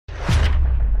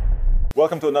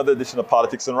Welcome to another edition of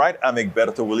Politics and Right. I'm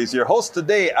Egberto Willies, your host.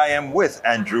 Today I am with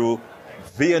Andrew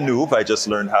Villeneuve. I just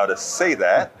learned how to say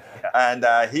that. And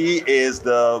he is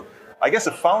the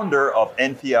founder of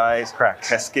NPI's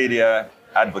Cascadia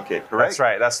Advocate, correct? That's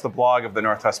right. That's the blog of the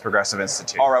Northwest Progressive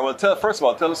Institute. All right. Well, first of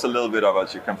all, tell us a little bit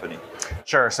about your company.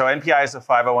 Sure. So NPI is a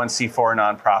 501c4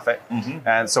 nonprofit.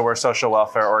 And so we're a social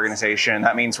welfare organization.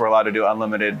 That means we're allowed to do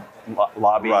unlimited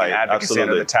lobbying and advocacy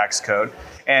under the tax code.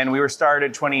 And we were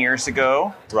started 20 years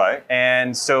ago. Right.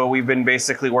 And so we've been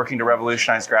basically working to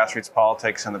revolutionize grassroots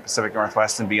politics in the Pacific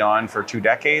Northwest and beyond for 2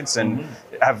 decades and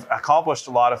have accomplished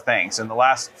a lot of things. In the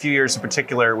last few years in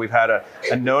particular, we've had a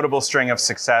notable string of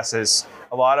successes.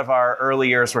 A lot of our early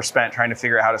years were spent trying to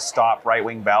figure out how to stop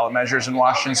right-wing ballot measures in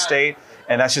Washington State.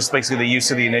 And that's just basically the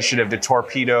use of the initiative to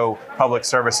torpedo public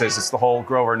services. It's the whole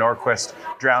Grover Norquist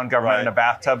drown government in a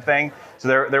bathtub thing.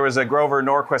 So there was a Grover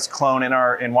Norquist clone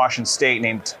in Washington State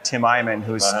named Tim Eyman,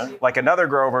 who's like another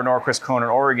Grover Norquist clone in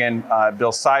Oregon,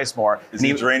 Bill Sizemore. Is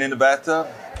he draining the bathtub?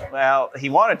 Well, he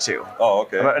wanted to. Oh,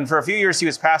 okay. And for a few years, he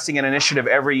was passing an initiative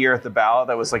every year at the ballot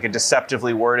that was like a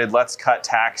deceptively worded, let's cut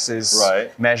taxes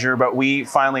measure. But we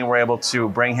finally were able to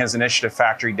bring his initiative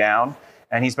factory down.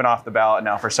 And he's been off the ballot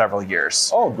now for several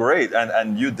years. Oh, great.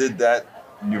 And you did that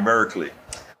numerically.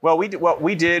 Well, what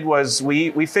we did was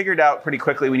we figured out pretty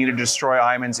quickly we needed to destroy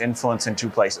Eyman's influence in 2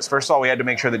 places. First of all, we had to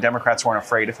make sure the Democrats weren't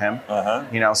afraid of him.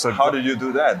 So how did you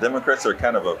do that? Democrats are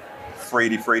kind of a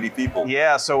fraidy people.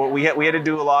 Yeah, so we had to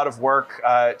do a lot of work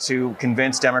to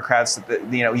convince Democrats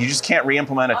that you just can't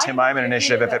re-implement a Tim Eyman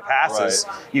initiative if it passes.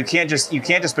 You can't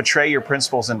just betray your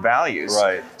principles and values.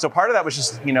 Right. So part of that was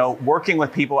just working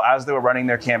with people as they were running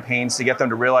their campaigns to get them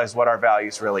to realize what our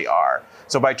values really are.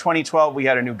 So by 2012, we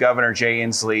had a new governor, Jay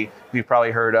Inslee, who you've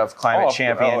probably heard of, climate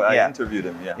champion. I interviewed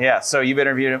him. Yeah. So you've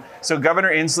interviewed him. So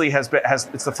Governor Inslee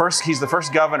he's the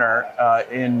first governor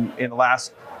in the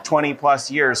last 20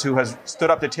 plus years who has stood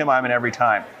up to Tim Eyman every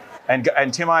time. And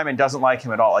Tim Eyman doesn't like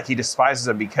him at all. Like, he despises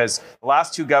him because the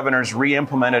last 2 governors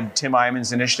re-implemented Tim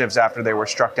Eyman's initiatives after they were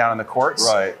struck down in the courts.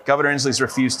 Right. Governor Inslee's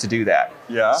refused to do that.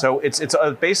 Yeah. So it's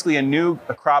basically a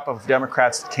crop of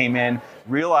Democrats that came in,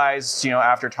 realized,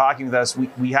 after talking with us,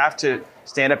 we have to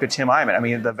stand up to Tim Eyman. I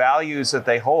mean, the values that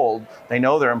they hold, they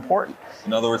know they're important.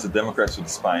 In other words, the Democrats with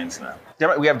spines now.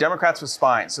 We have Democrats with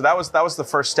spines. So that was the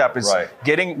first step, is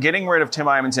getting rid of Tim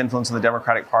Eyman's influence in the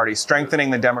Democratic Party, strengthening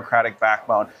the Democratic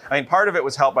backbone. I mean, part of it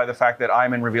was helped by the fact that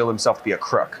Eyman revealed himself to be a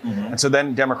crook. And so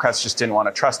then Democrats just didn't want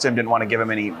to trust him, didn't want to give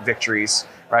him any victories,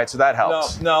 right? So that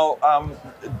helped. Now,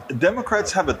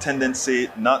 Democrats have a tendency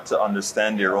not to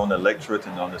understand their own electorate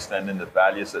and understanding the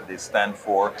values that they stand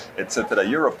for, etc.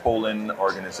 You're a polling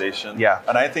organization. Yeah.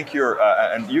 And I think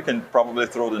and you can probably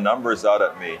throw the numbers out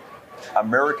at me.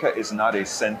 America is not a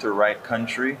center-right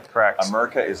country. Correct.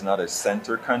 America is not a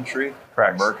center country.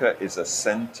 Correct. America is a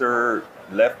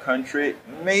center-left country,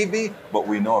 maybe, but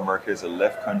we know America is a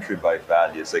left country by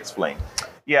values. Explain.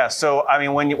 Yeah, so I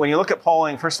mean, when you look at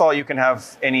polling, first of all, you can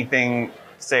have anything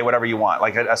say whatever you want.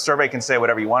 Like a survey can say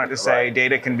whatever you want it to say.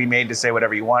 Data can be made to say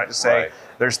whatever you want it to say.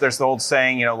 There's the old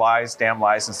saying, lies, damn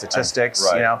lies, and statistics.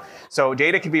 So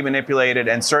data can be manipulated,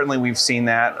 and certainly we've seen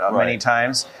that many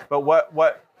times. But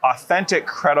what authentic,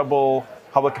 credible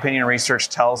public opinion research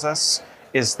tells us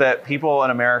is that people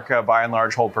in America, by and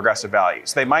large, hold progressive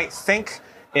values. They might think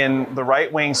in the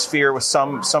right-wing sphere with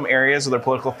some areas of their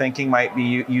political thinking might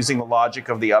be using the logic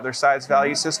of the other side's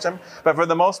value system. But for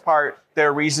the most part,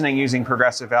 they're reasoning using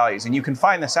progressive values. And you can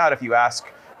find this out if you ask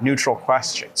neutral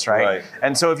questions, right?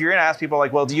 And so if you're going to ask people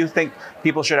like, well, do you think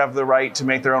people should have the right to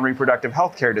make their own reproductive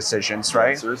health care decisions, right?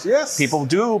 The answer is yes. People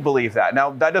do believe that.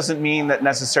 Now, that doesn't mean that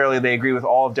necessarily they agree with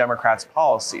all of Democrats'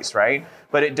 policies, right?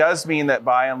 But it does mean that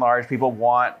by and large, people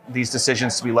want these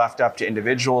decisions to be left up to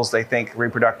individuals. They think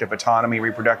reproductive autonomy,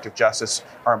 reproductive justice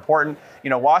are important.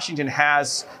 Washington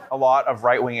has a lot of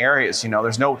right-wing areas.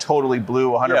 There's no totally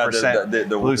blue, 100%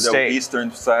 blue state. The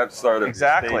eastern side of the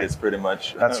state is pretty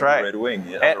much red-wing.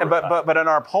 But in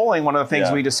our polling, one of the things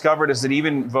we discovered is that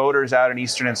even voters out in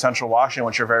eastern and central Washington,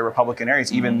 which are very Republican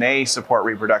areas, even they support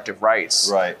reproductive rights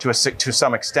to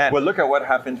some extent. Well, look at what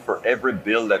happened for every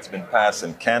bill that's been passed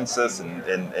in Kansas and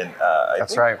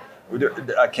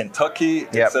Kentucky,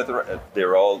 etc.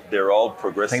 They're all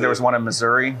progressive. I think there was one in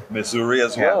Missouri. Missouri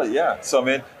as well, yeah. So I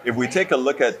mean, if we take a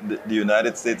look at the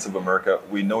United States of America,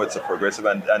 we know it's a progressive,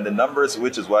 and the numbers,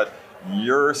 which is what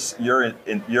your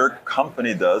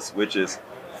company does, which is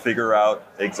figure out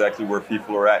exactly where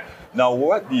people are at. Now,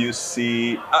 what do you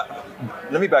see?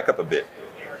 Let me back up a bit.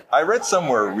 I read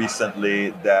somewhere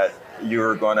recently that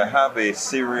you're going to have a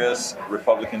serious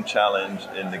Republican challenge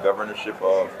in the governorship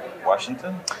of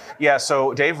Washington? Yeah,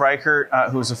 so Dave Reichert,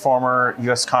 who's a former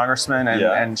U.S. congressman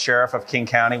and sheriff of King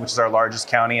County, which is our largest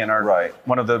county and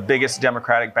one of the biggest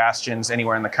Democratic bastions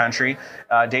anywhere in the country.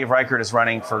 Dave Reichert is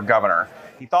running for governor.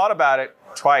 He thought about it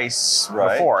twice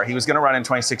before. He was going to run in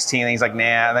 2016, and he's like,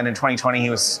 nah. And then in 2020, he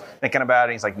was thinking about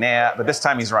it. He's like, nah. But this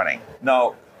time he's running.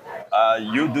 Now,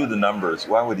 you do the numbers.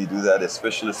 Why would he do that?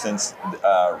 Especially since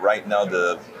right now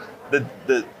the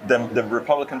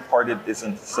Republican Party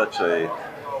isn't such a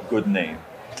good name.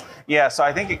 Yeah, so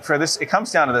I think for this, it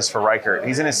comes down to this for Reichert.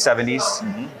 He's in his 70s.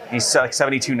 Mm-hmm. He's like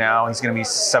 72 now. He's going to be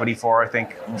 74, I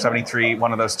think, 73,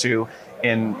 one of those two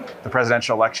in the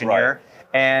presidential election year.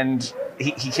 And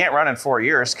he can't run in 4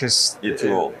 years because you're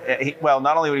too old. Well,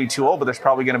 not only would he be too old, but there's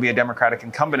probably going to be a Democratic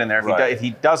incumbent in there. If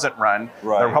he doesn't run,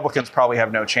 the Republicans probably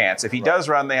have no chance. If he does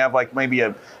run, they have like maybe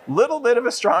a little bit of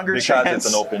a stronger chance. Because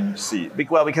it's an open seat.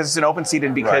 Well, because it's an open seat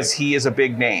and because he is a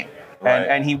big name.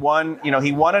 And he won,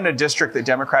 he won in a district that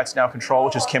Democrats now control,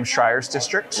 which is Kim Schreier's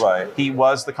district. He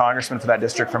was the congressman for that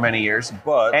district for many years.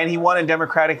 And he won in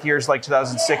Democratic years like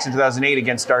 2006 and 2008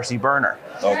 against Darcy Berner.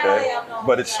 Okay.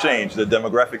 But it's changed. The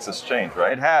demographics has changed,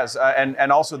 right? It has.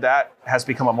 And also that has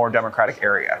become a more Democratic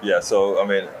area. Yeah. So, I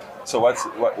mean, so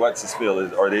what's his feel?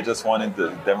 Are they just wanting the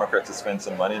Democrats to spend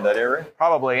some money in that area?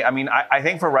 Probably. I mean, I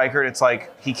think for Reichert, it's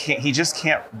like he just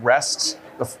can't rest.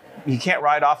 He can't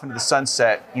ride off into the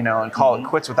sunset, and call it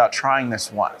quits without trying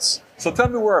this once. So tell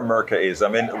me where America is. I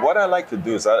mean, what I like to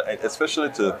do is,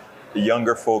 especially to the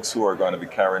younger folks who are going to be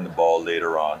carrying the ball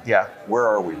later on. Yeah. Where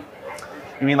are we?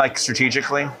 You mean like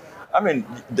strategically? I mean,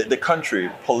 the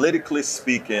country, politically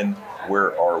speaking,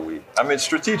 where are we? I mean,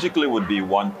 strategically would be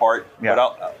one part,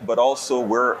 but also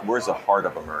where's the heart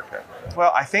of America?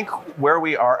 Well, I think where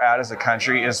we are at as a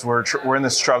country is we're in the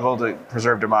struggle to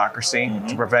preserve democracy,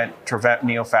 to prevent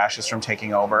neo-fascists from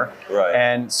taking over.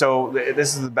 And so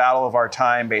this is the battle of our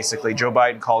time, basically. Joe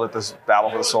Biden called it this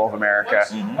battle for the soul of America.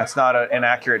 That's not an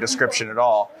inaccurate description at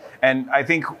all. And I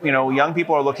think, young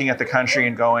people are looking at the country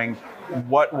and going,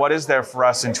 what is there for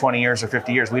us in 20 years or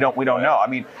 50 years? We don't know. I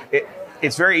mean,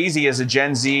 it's very easy as a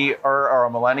Gen Z or a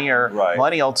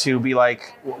millennial to be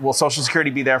like, will Social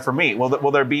Security be there for me?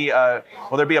 Will there be a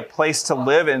place to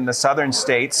live in the southern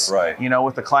states?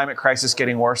 With the climate crisis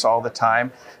getting worse all the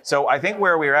time. So I think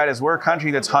where we're at is we're a country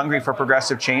that's hungry for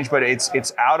progressive change, but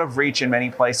it's out of reach in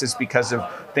many places because of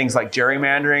things like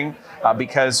gerrymandering,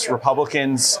 because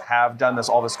Republicans have done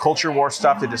all this culture war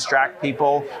stuff to distract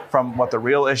people from what the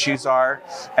real issues are,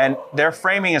 and their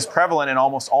framing is prevalent in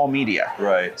almost all media.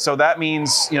 So that means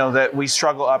that we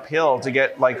struggle uphill to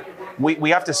get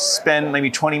we have to spend maybe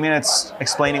 20 minutes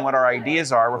explaining what our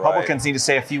ideas are. Republicans need to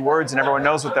say a few words and everyone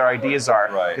knows what their ideas are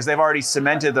because they've already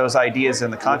cemented those ideas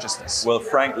in the consciousness. Well,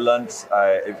 Frank Luntz,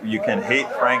 you can hate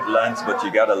Frank Luntz, but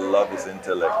you gotta love his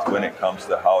intellect when it comes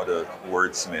to how to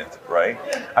wordsmith, right?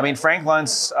 I mean, Frank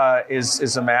Luntz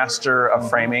is a master of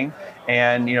framing.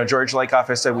 And, George Lakoff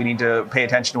has said we need to pay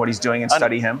attention to what he's doing and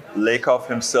study him. Lakoff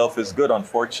himself is good.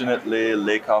 Unfortunately,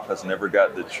 Lakoff has never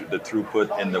got the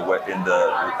throughput on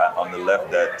the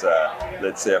left that,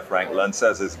 let's say, Frank Luntz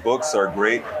has. His books are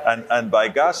great. And by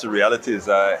gosh, the reality is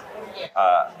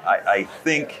I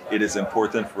think it is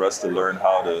important for us to learn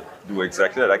how to do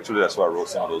exactly that. Actually, that's why I wrote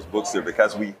some of those books there,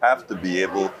 because we have to be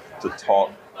able to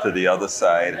talk to the other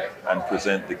side and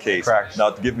present the case. Correct. Now,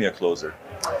 give me a closer.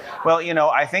 Well,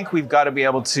 I think we've got to be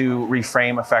able to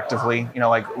reframe effectively.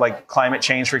 Like climate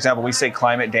change, for example. We say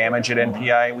climate damage at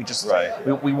NPI. We just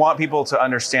we want people to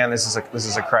understand this is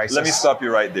a crisis. Let me stop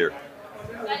you right there.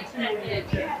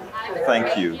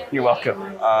 Thank you. You're welcome.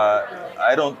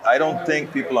 I don't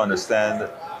think people understand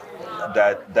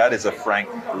that is a Frank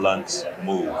Luntz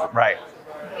move. Right.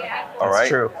 All right. That's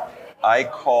true. I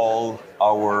call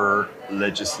our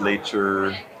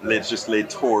legislators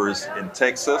in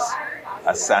Texas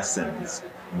assassins,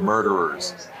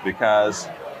 murderers, because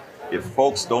if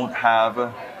folks don't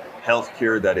have health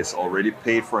care that is already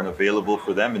paid for and available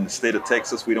for them, in the state of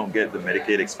Texas, we don't get the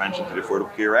Medicaid expansion to the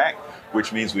Affordable Care Act,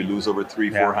 which means we lose over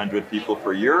 400 people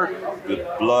per year. The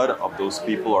blood of those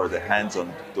people are the hands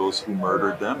on those who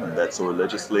murdered them, and that's our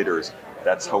legislators.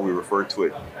 That's how we refer to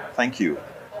it. Thank you.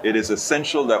 It is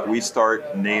essential that we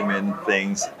start naming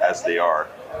things as they are.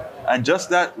 And just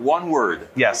that one word,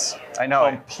 yes, I know,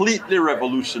 completely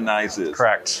revolutionizes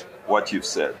what you've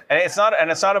said. And it's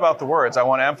not about the words. I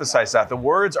want to emphasize that the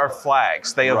words are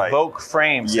flags. They evoke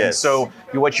frames. Yes. And so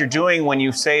what you're doing when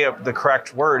you say the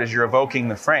correct word is you're evoking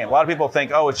the frame. A lot of people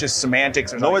think, it's just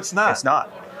semantics. No, it's not. It's not.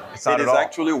 It's not at all. It is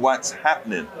actually what's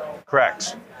happening.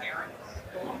 Correct.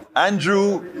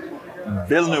 Andrew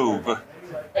Villeneuve,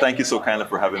 thank you so kindly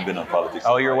for having been on Politics.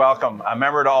 Oh, you're welcome.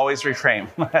 Remember to always reframe.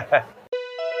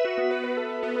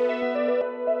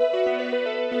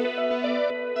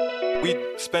 We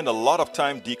spend a lot of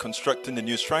time deconstructing the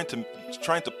news, trying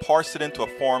to parse it into a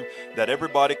form that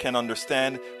everybody can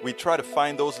understand. We try to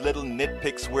find those little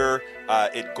nitpicks where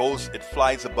it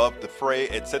flies above the fray,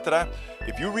 etc.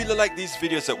 If you really like these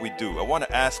videos that we do, I want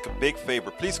to ask a big favor.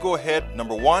 Please go ahead,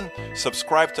 number 1,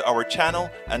 subscribe to our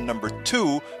channel, and number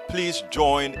 2, please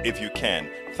join if you can.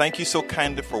 Thank you so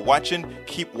kindly for watching.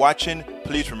 Keep watching.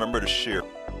 Please remember to share.